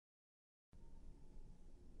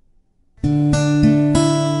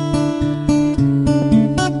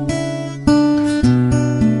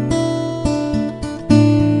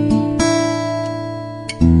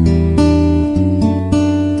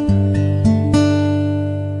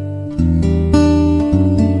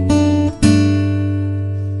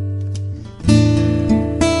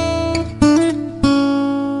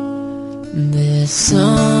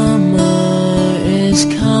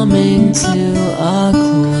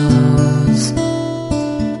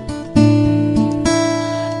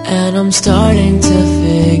I'm starting to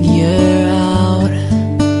figure out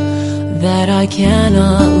that I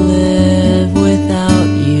cannot live without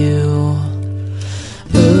you.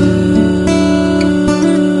 Ooh,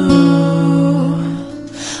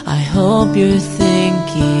 I hope you're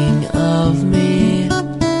thinking of me,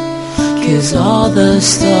 'cause all the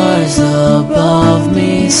stars above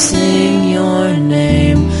me sing your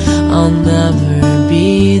name. I'll never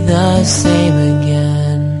be the same again.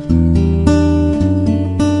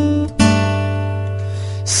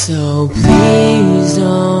 So please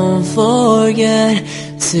don't forget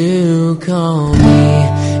to call me,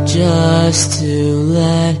 just to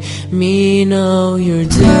let me know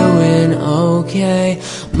you're doing okay,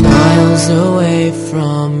 miles away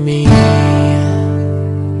from me.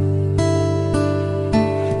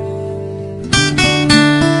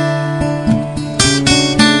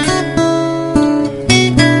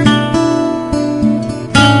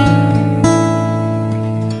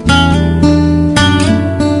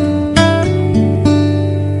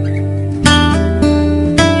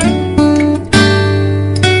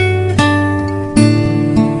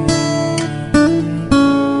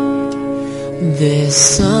 This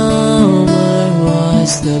summer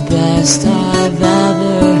was the best I've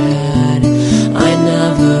ever had. I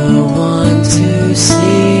never want to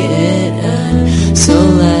see it end, so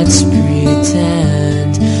let's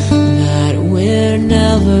pretend that we're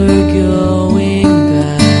never going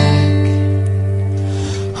back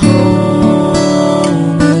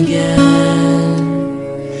home again.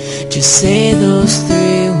 Just say those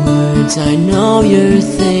 3 words, I know you're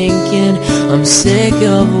thinking I'm sick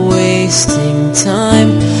of wasting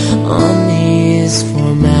time on these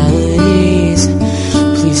formalities.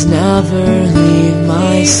 Please never leave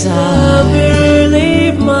my side. Never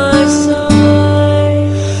leave my side.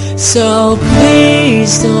 So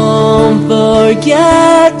please don't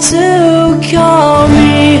forget to call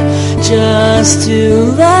me, just to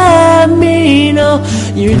let me know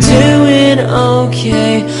you're doing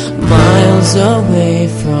okay, miles away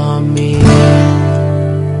from me.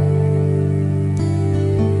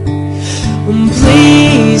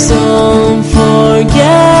 Please don't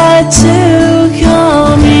forget to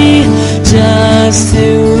call me, just to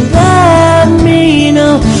let me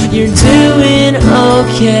know you're doing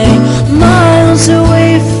okay, miles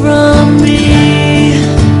away from me,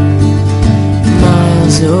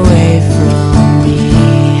 miles away from me.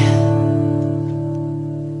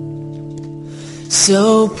 So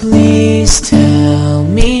please tell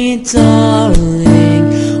me, darling,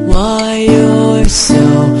 why you're so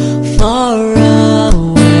far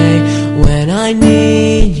away when I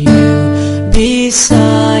need you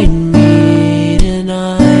beside me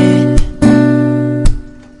tonight.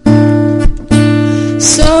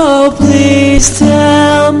 So please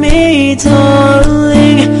tell me,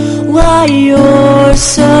 darling, why you're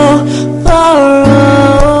so far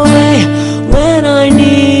away when I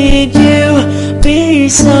need you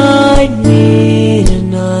beside me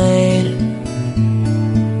tonight.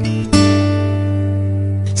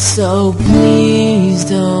 So please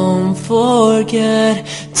don't forget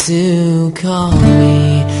to call me,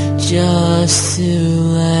 just to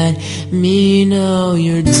let me know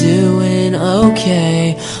you're doing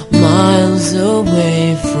okay, miles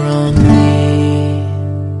away from me.